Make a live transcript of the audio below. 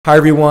Hi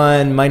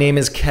everyone, my name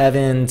is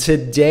Kevin.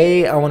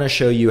 Today I want to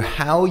show you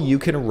how you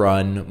can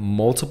run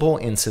multiple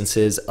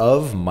instances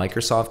of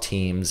Microsoft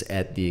Teams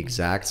at the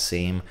exact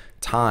same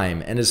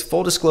time. And as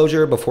full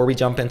disclosure, before we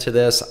jump into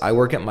this, I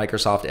work at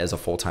Microsoft as a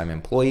full-time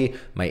employee.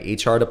 My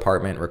HR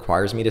department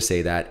requires me to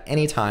say that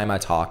anytime I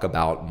talk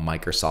about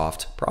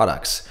Microsoft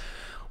products.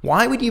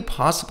 Why would you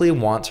possibly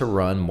want to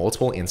run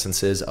multiple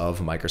instances of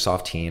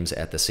Microsoft Teams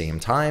at the same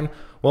time?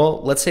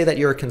 Well, let's say that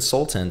you're a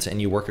consultant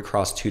and you work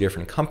across two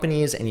different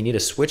companies and you need to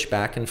switch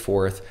back and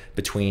forth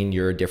between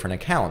your different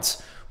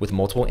accounts. With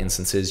multiple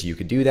instances, you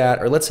could do that.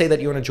 Or let's say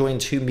that you want to join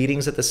two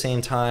meetings at the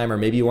same time, or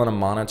maybe you want to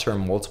monitor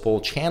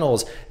multiple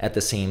channels at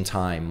the same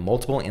time.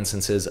 Multiple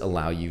instances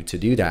allow you to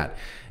do that.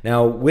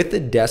 Now, with the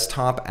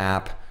desktop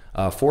app,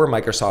 for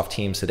Microsoft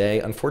Teams today,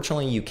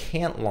 unfortunately, you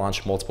can't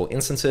launch multiple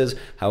instances.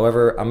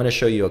 However, I'm going to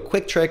show you a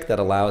quick trick that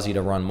allows you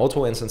to run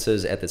multiple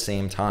instances at the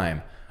same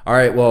time. All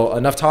right, well,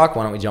 enough talk.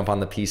 Why don't we jump on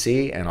the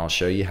PC and I'll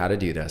show you how to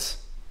do this.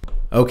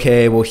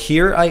 Okay, well,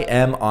 here I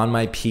am on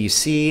my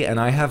PC and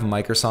I have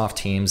Microsoft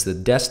Teams, the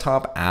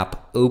desktop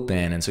app,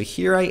 open. And so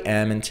here I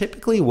am, and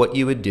typically what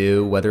you would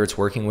do, whether it's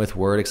working with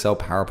Word, Excel,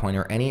 PowerPoint,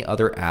 or any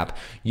other app,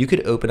 you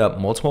could open up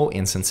multiple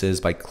instances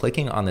by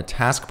clicking on the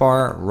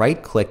taskbar,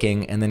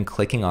 right-clicking, and then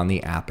clicking on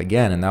the app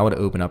again, and that would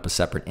open up a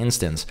separate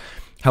instance.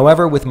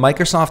 However, with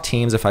Microsoft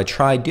Teams, if I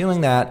try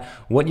doing that,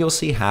 what you'll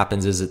see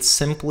happens is it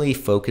simply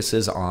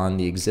focuses on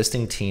the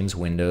existing Teams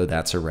window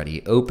that's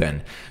already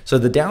open. So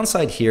the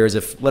downside here is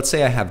if, let's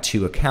say I have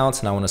two accounts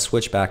and I want to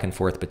switch back and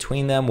forth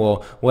between them,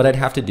 well, what I'd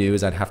have to do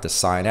is I'd have to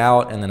sign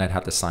out and then I'd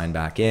have to sign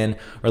back in.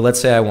 Or let's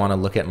say I want to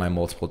look at my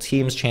multiple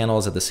Teams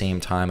channels at the same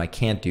time. I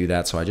can't do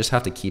that, so I just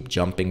have to keep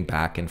jumping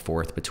back and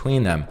forth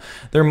between them.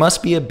 There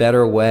must be a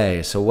better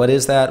way. So what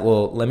is that?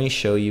 Well, let me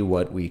show you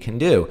what we can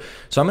do.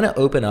 So I'm going to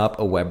open up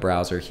a web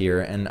browser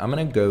here and I'm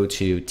going to go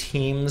to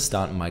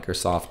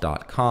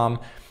teams.microsoft.com,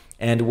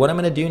 and what I'm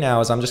going to do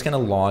now is I'm just going to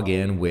log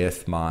in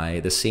with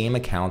the same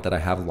account that I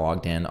have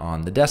logged in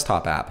on the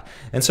desktop app.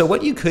 And so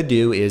what you could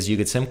do is you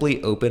could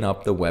simply open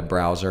up the web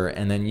browser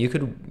and then you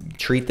could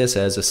treat this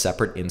as a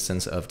separate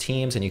instance of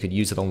Teams and you could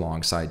use it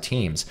alongside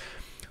Teams.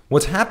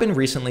 What's happened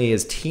recently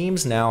is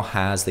Teams now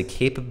has the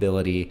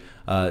capability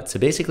to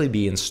basically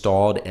be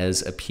installed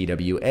as a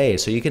PWA.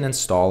 So you can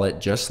install it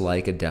just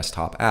like a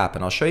desktop app,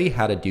 and I'll show you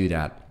how to do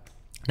that.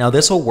 Now,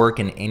 this will work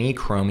in any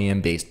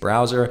Chromium-based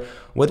browser.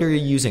 Whether you're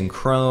using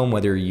Chrome,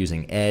 whether you're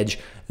using Edge,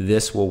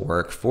 this will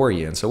work for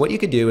you. And so what you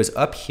could do is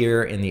up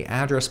here in the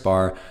address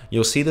bar,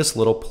 you'll see this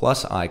little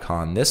plus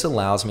icon. This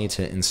allows me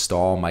to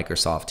install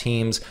Microsoft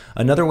Teams.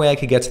 Another way I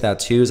could get to that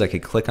too is I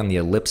could click on the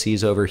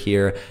ellipses over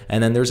here,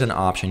 and then there's an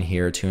option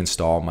here to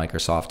install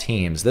Microsoft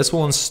Teams. This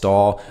will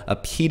install a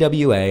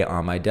PWA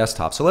on my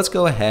desktop. So let's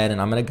go ahead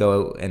and I'm going to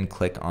go and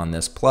click on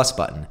this plus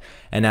button.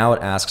 And now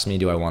it asks me,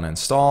 do I want to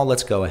install?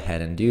 Let's go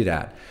ahead and do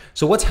that.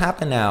 So what's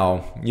happened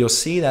now, you'll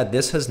see that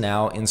this has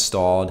now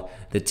installed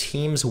the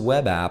Teams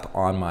web app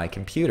on my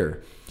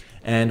computer.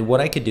 And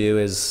what I could do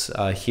is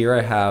here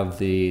I have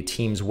the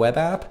Teams web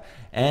app,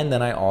 and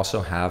then I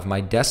also have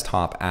my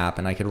desktop app,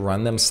 and I could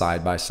run them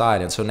side by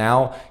side. And so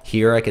now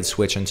here I could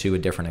switch into a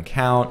different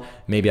account.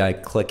 Maybe I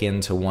click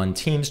into one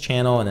Teams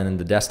channel, and then in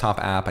the desktop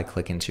app I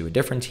click into a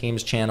different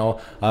Teams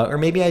channel. Or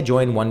maybe I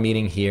join one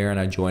meeting here and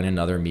I join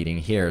another meeting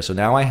here. So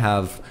now I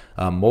have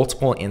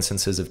multiple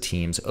instances of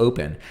Teams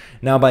open.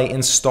 Now, by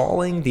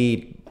installing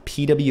the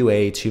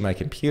PWA to my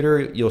computer,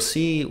 you'll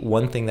see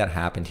one thing that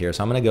happened here.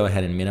 So I'm going to go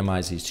ahead and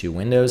minimize these two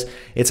windows.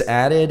 It's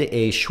added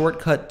a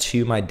shortcut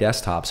to my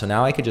desktop. So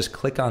now I could just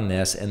click on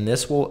this and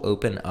this will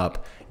open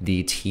up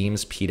the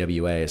Teams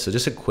PWA. So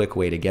just a quick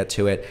way to get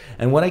to it.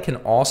 And what I can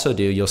also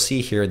do, you'll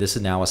see here, this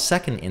is now a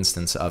second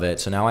instance of it.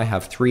 So now I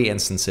have three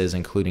instances,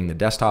 including the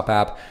desktop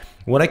app.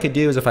 What I could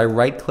do is if I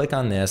right click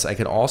on this, I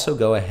could also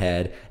go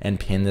ahead and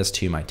pin this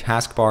to my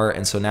taskbar.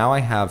 And so now I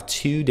have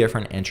two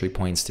different entry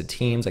points to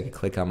Teams. I could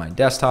click on my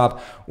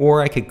desktop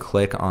or I could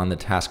click on the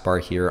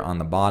taskbar here on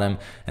the bottom.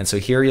 And so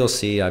here you'll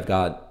see I've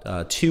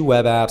got two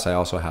web apps. I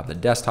also have the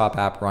desktop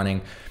app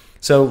running.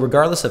 So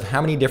regardless of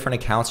how many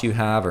different accounts you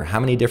have or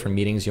how many different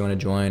meetings you want to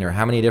join or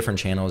how many different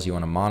channels you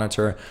want to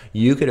monitor,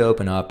 you could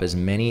open up as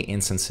many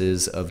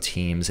instances of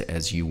Teams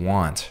as you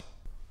want.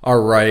 All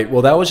right,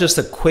 well, that was just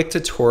a quick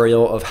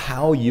tutorial of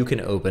how you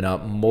can open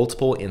up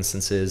multiple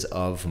instances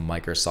of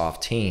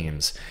Microsoft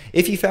Teams.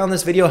 If you found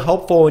this video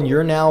helpful and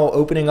you're now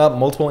opening up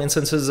multiple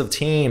instances of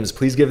Teams,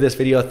 please give this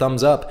video a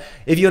thumbs up.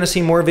 If you want to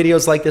see more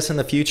videos like this in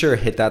the future,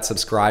 hit that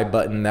subscribe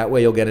button. That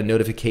way you'll get a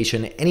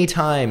notification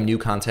anytime new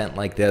content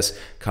like this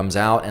comes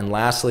out. And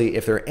lastly,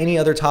 if there are any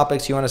other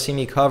topics you want to see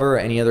me cover or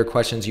any other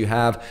questions you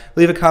have,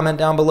 leave a comment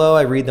down below.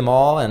 I read them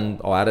all and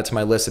I'll add it to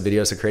my list of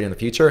videos to create in the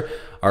future.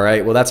 All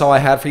right, well, that's all I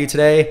had for you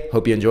today.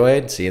 Hope you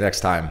enjoyed. See you next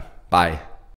time. Bye.